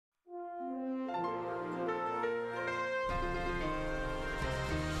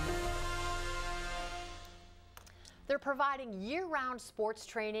They're providing year-round sports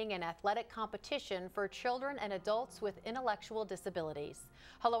training and athletic competition for children and adults with intellectual disabilities.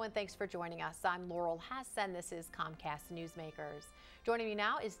 Hello and thanks for joining us. I'm Laurel Hess and this is Comcast Newsmakers. Joining me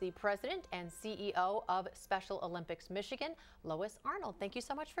now is the President and CEO of Special Olympics Michigan, Lois Arnold. Thank you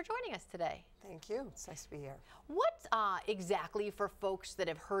so much for joining us today. Thank you. It's nice to be here. What exactly, for folks that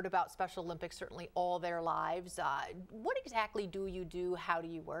have heard about Special Olympics certainly all their lives, what exactly do you do? How do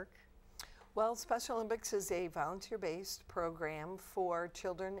you work? Well, Special Olympics is a volunteer-based program for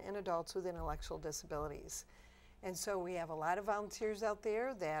children and adults with intellectual disabilities. And so we have a lot of volunteers out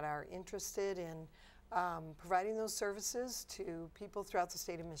there that are interested in providing those services to people throughout the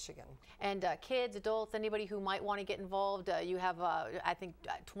state of Michigan. And kids, adults, anybody who might want to get involved, you have, I think,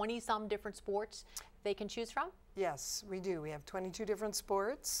 20-some different sports they can choose from? Yes, we do. We have 22 different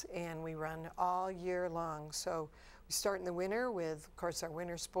sports, and we run all year long. So we start in the winter with, of course, our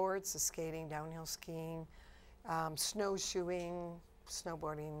winter sports, the skating, downhill skiing, snowshoeing,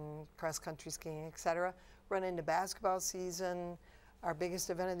 snowboarding, cross-country skiing, etc. Run into basketball season. Our biggest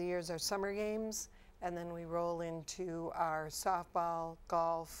event of the year is our summer games, and then we roll into our softball,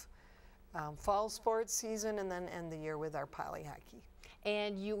 golf, fall sports season, and then end the year with our poly hockey.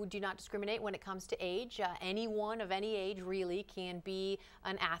 And you do not discriminate when it comes to age. Anyone of any age really can be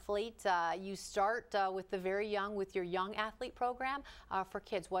an athlete. You start with the very young with your young athlete program for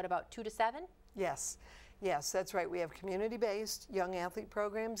kids. What about 2 to 7? Yes. Yes, that's right. We have community-based young athlete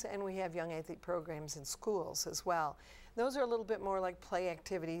programs, and we have young athlete programs in schools as well. Those are a little bit more like play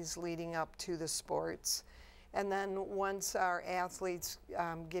activities leading up to the sports. And then once our athletes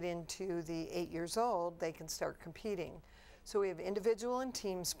get into the 8 years old, they can start competing. So we have individual and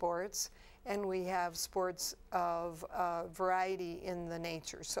team sports, and we have sports of variety in the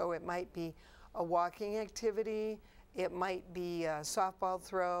nature. So it might be a walking activity, it might be a softball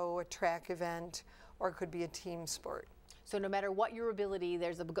throw, a track event, or it could be a team sport. So no matter what your ability,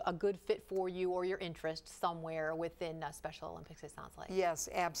 there's a good fit for you or your interest somewhere within Special Olympics, it sounds like. Yes,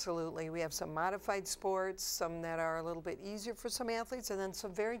 absolutely. We have some modified sports, some that are a little bit easier for some athletes, and then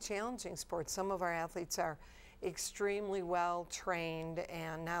some very challenging sports. Some of our athletes are extremely well trained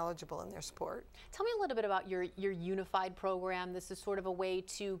and knowledgeable in their sport. Tell me a little bit about your unified program. This is sort of a way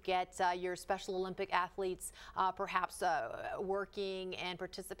to get your Special Olympic athletes perhaps working and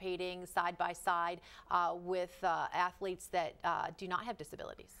participating side by side with athletes that do not have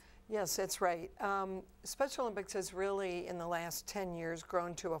disabilities. Yes, that's right. Special Olympics has really, in the last 10 years,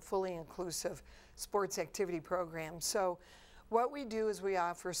 grown to a fully inclusive sports activity program. So what we do is we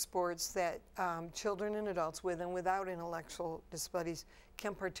offer sports that children and adults with and without intellectual disabilities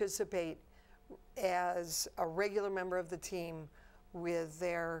can participate as a regular member of the team with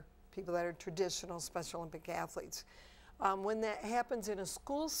their people that are traditional Special Olympic athletes. When that happens in a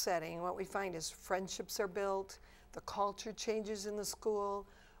school setting, what we find is friendships are built, the culture changes in the school.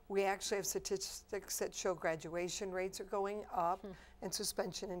 We actually have statistics that show graduation rates are going up and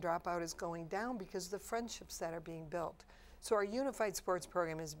suspension and dropout is going down because of the friendships that are being built. So our unified sports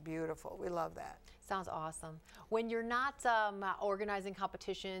program is beautiful. We love that. Sounds awesome. When you're not organizing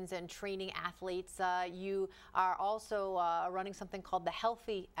competitions and training athletes, you are also running something called the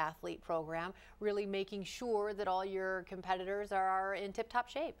Healthy Athlete Program, really making sure that all your competitors are in tip-top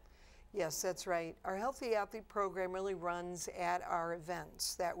shape. Yes, that's right. Our Healthy Athlete Program really runs at our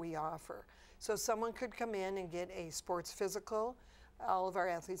events that we offer. So someone could come in and get a sports physical. All of our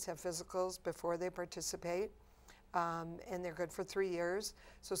athletes have physicals before they participate. And they're good for 3 years.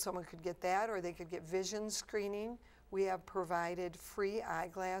 So someone could get that, or they could get vision screening. We have provided free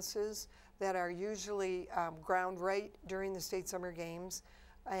eyeglasses that are usually ground right during the state summer games,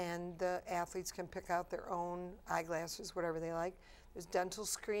 and the athletes can pick out their own eyeglasses, whatever they like. There's dental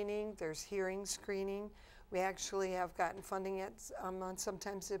screening, there's hearing screening. We actually have gotten funding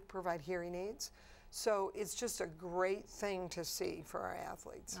sometimes to provide hearing aids. So it's just a great thing to see for our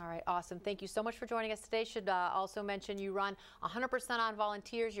athletes. All right, awesome. Thank you so much for joining us today. Should also mention you run 100% on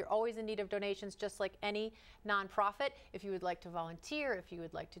volunteers. You're always in need of donations, just like any nonprofit. If you would like to volunteer, if you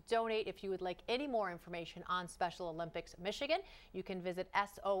would like to donate, if you would like any more information on Special Olympics Michigan, you can visit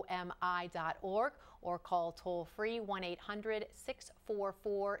somi.org or call toll-free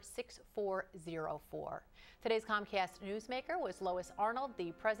 1-800-644-6404. Today's Comcast Newsmaker was Lois Arnold,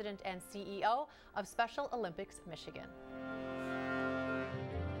 the President and CEO of Special Olympics Michigan.